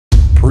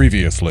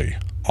Previously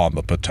on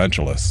the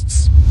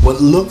Potentialists.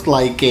 What looked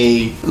like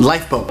a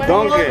lifeboat.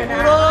 Donkey.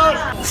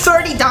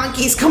 30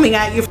 donkeys coming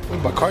at you.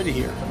 Bacardi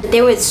here.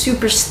 They went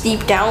super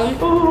steep down.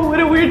 Oh,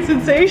 what a weird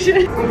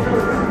sensation.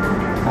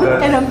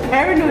 And I'm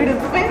paranoid of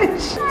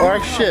fish.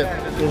 Our ship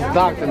is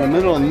docked in the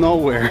middle of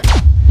nowhere.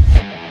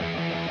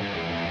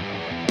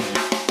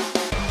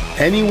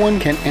 Anyone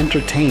can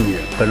entertain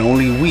you, but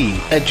only we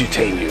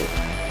edutain you.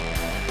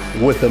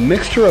 With a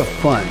mixture of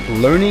fun,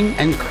 learning,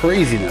 and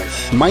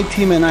craziness, my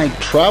team and I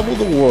travel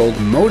the world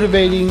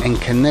motivating and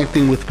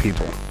connecting with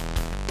people.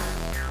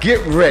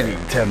 Get ready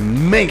to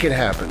make it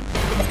happen.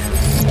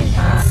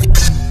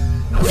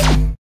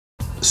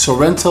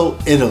 Sorrento,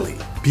 Italy.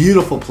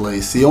 Beautiful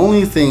place. The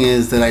only thing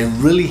is that I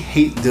really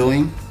hate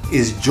doing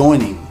is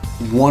joining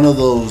one of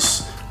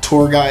those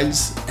tour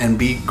guides and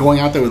be going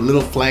out there with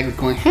little flags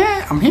going,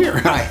 hey, I'm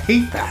here. I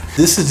hate that.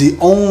 This is the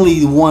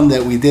only one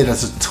that we did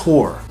as a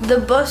tour. The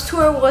bus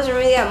tour wasn't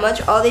really that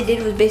much. All they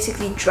did was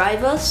basically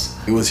drive us.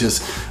 It was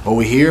just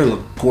over here,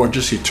 look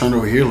gorgeous. You turn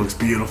over here, looks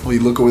beautiful.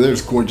 You look over there,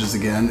 it's gorgeous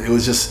again. It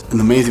was just an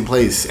amazing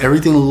place.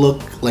 Everything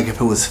looked like if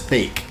it was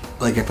fake,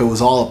 like if it was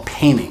all a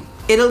painting.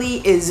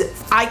 Italy is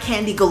eye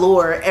candy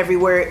galore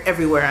everywhere.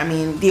 I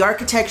mean, the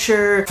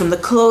architecture, from the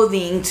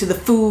clothing to the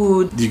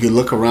food. You could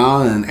look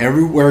around and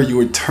everywhere you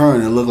would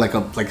turn, it looked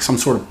like some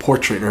sort of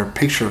portrait or a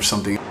picture of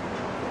something.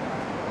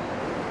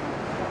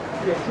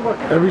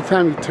 Every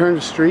time you turn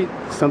the street,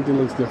 something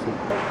looks different.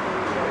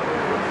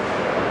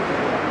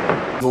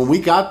 When we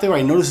got there,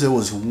 I noticed there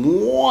was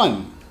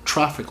one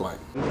traffic light.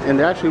 And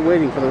they're actually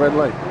waiting for the red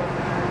light.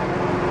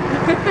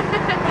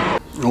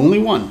 Only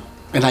one.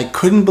 And I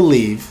couldn't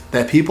believe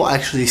that people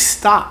actually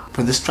stopped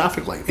for this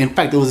traffic light. In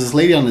fact, there was this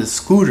lady on this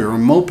scooter or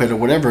moped or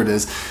whatever it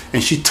is,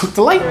 and she took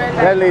the light.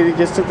 That lady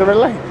just took the red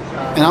light.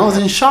 And I was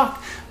in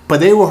shock. But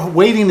they were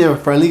waiting there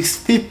for at least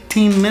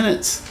 15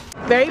 minutes.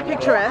 Very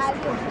picturesque.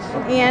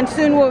 And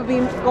soon we'll be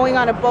going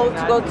on a boat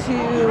to go to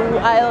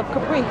Isle of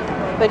Capri.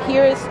 But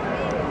here is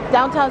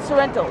downtown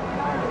Sorrento.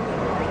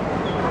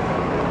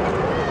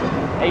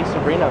 Hey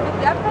Sabrina,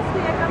 I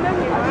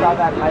saw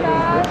that light.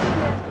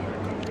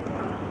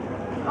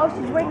 Oh,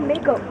 she's wearing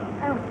makeup.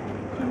 Oh,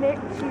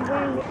 she's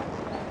wearing it.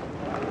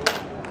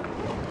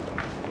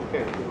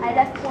 I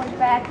left one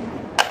back.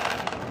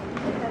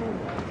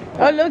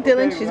 Oh, look,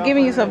 Dylan, she's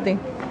giving you something.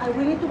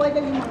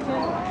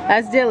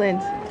 That's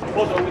Dylan's.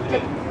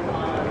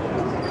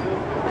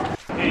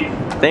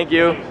 Thank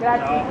you.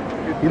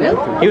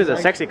 He was a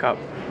sexy cop.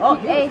 Oh,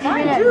 hey,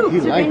 Sabrina. He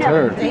liked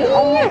her.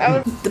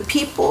 The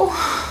people,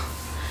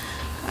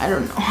 I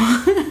don't know.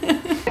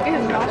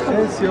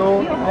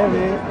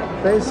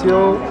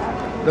 Facio,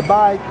 the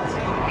bite.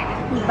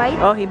 He bites.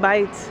 Oh, he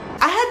bites.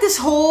 I had this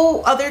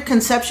whole other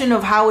conception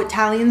of how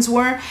Italians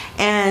were,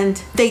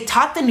 and they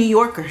taught the New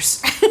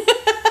Yorkers.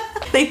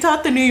 They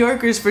taught the New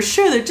Yorkers for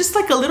sure. They're just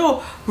like a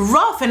little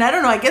rough, and I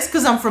don't know, I guess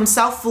because I'm from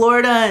South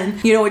Florida and,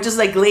 you know, we're just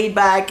like laid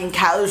back and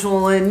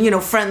casual and, you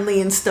know, friendly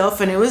and stuff,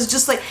 and it was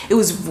just like, it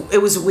was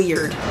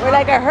weird. We're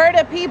like a herd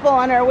of people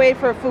on our way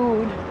for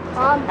food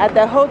at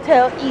the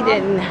Hotel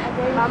Eden.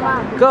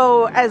 Mama.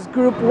 Go as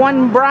group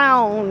 1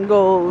 Brown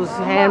goes,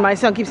 and my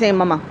son keeps saying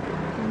mama.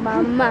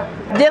 Mama.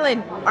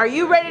 Dylan, are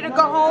you ready to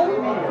go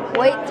home?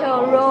 Wait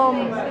till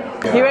Rome.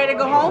 You ready to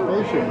go home?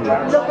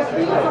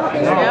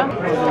 Yeah?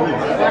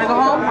 You wanna go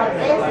home?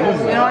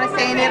 You don't wanna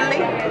stay in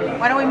Italy?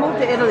 Why don't we move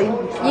to Italy?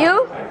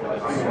 You?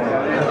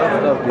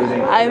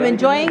 I'm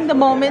enjoying the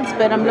moments,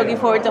 but I'm looking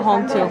forward to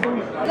home too.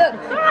 Look.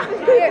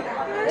 Here.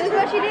 This is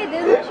what she did.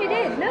 This is what she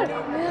did. Look.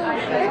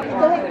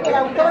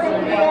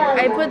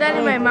 I put that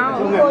in my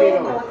mouth.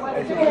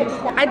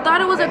 I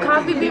thought it was a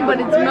coffee bean, but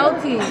it's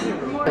melting.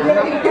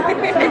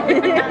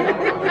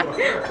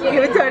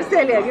 Give it to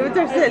Arcelia, give it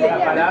to Arcelia.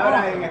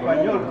 Palabra en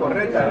español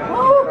correcta.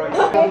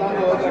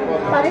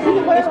 Parece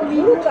que fuera un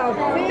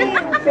café.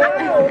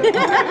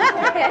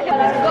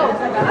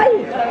 Ay,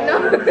 no.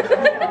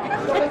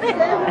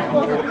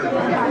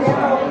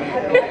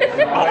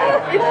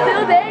 It's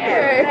still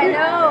there. I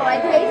know. I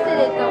tasted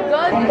it though.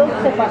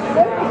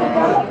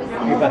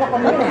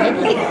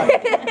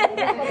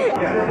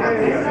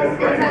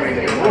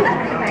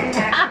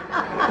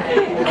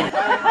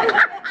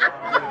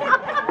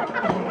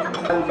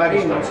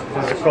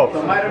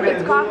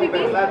 It's coffee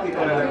bean? Nasty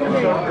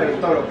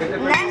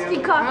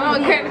coffee. Oh,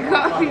 what kind of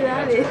coffee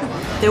that is.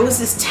 There was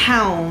this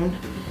town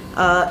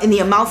in the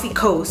Amalfi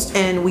Coast,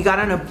 and we got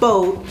on a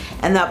boat,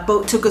 and that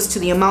boat took us to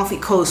the Amalfi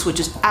Coast, which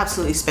is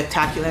absolutely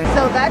spectacular.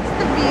 So that's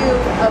the view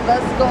of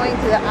us going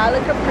to the Isle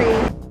of Capri.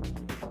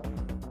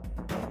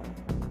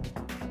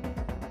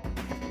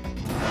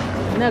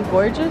 Isn't that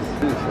gorgeous?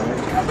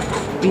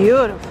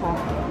 Beautiful.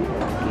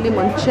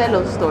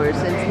 Limoncello store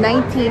since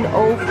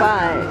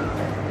 1905.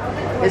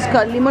 It's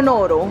called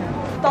Limonoro.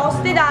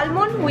 Toasted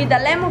almond with a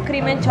lemon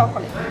cream and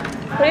chocolate.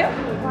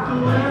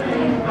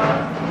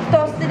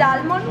 Toasted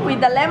almond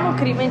with a lemon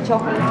cream and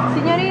chocolate.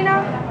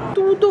 Signorina?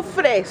 Tutto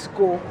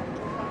fresco.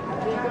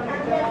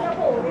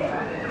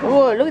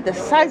 Oh, look at the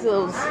size of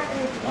those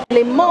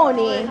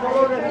limoni.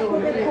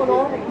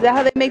 Is that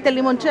how they make the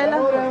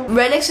limoncello?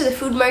 Right next to the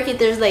food market,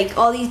 there's like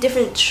all these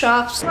different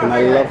shops. And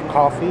I love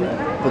coffee,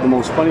 but the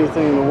most funny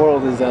thing in the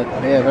world is that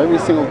they have every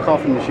single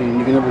coffee machine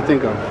you can ever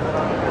think of.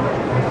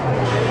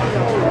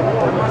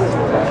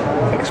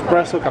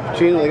 Espresso,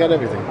 cappuccino, they got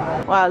everything.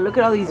 Wow, look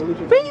at all these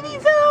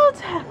babies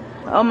out.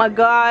 Oh my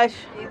gosh.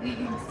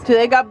 Do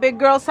they got big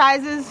girl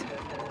sizes?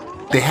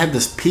 They had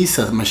this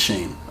pizza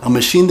machine, a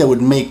machine that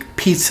would make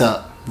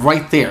pizza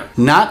right there.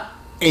 Not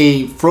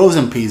a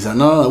frozen pizza,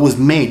 no, it was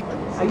made.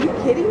 Are you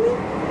kidding me?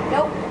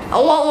 Nope. I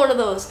want one of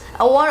those.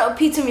 I want a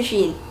pizza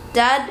machine.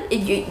 Dad,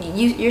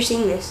 you're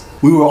seeing this.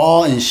 We were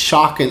all in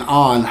shock and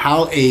awe on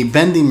how a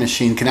vending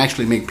machine can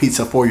actually make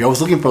pizza for you. I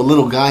was looking for a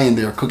little guy in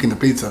there cooking the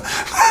pizza.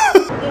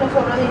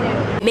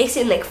 It makes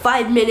it in like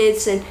 5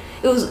 minutes, and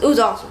it was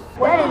awesome.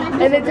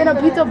 And it's in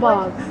a pizza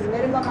box.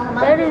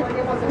 That is,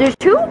 there's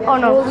 2? Oh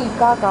no. Holy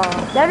gaga.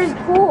 That is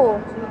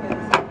cool.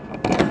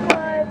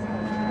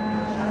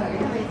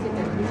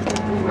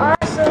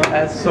 Awesome.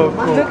 That's so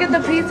cool. Look at the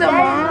pizza,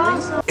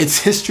 Mom. It's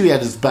history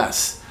at its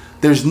best.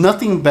 There's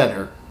nothing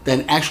better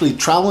than actually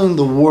traveling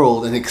the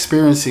world and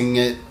experiencing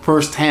it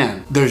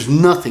firsthand. There's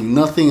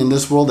nothing in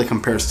this world that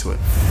compares to it.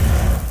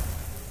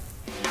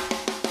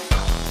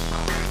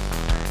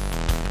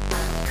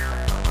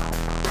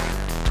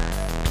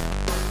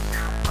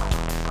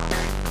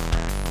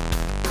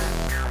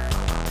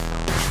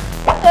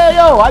 Hey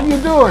yo, how you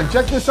doing?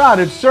 Check this out,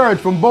 it's Serge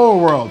from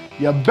BOWAworld.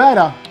 You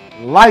better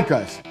like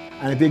us.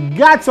 And if you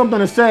got something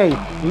to say,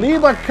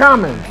 leave a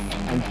comment.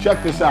 And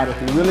check this out,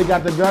 if you really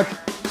got the guts,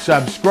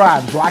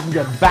 subscribe so I can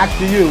get back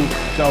to you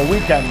so we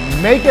can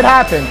make it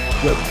happen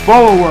with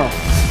BOWAworld.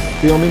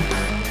 Feel me?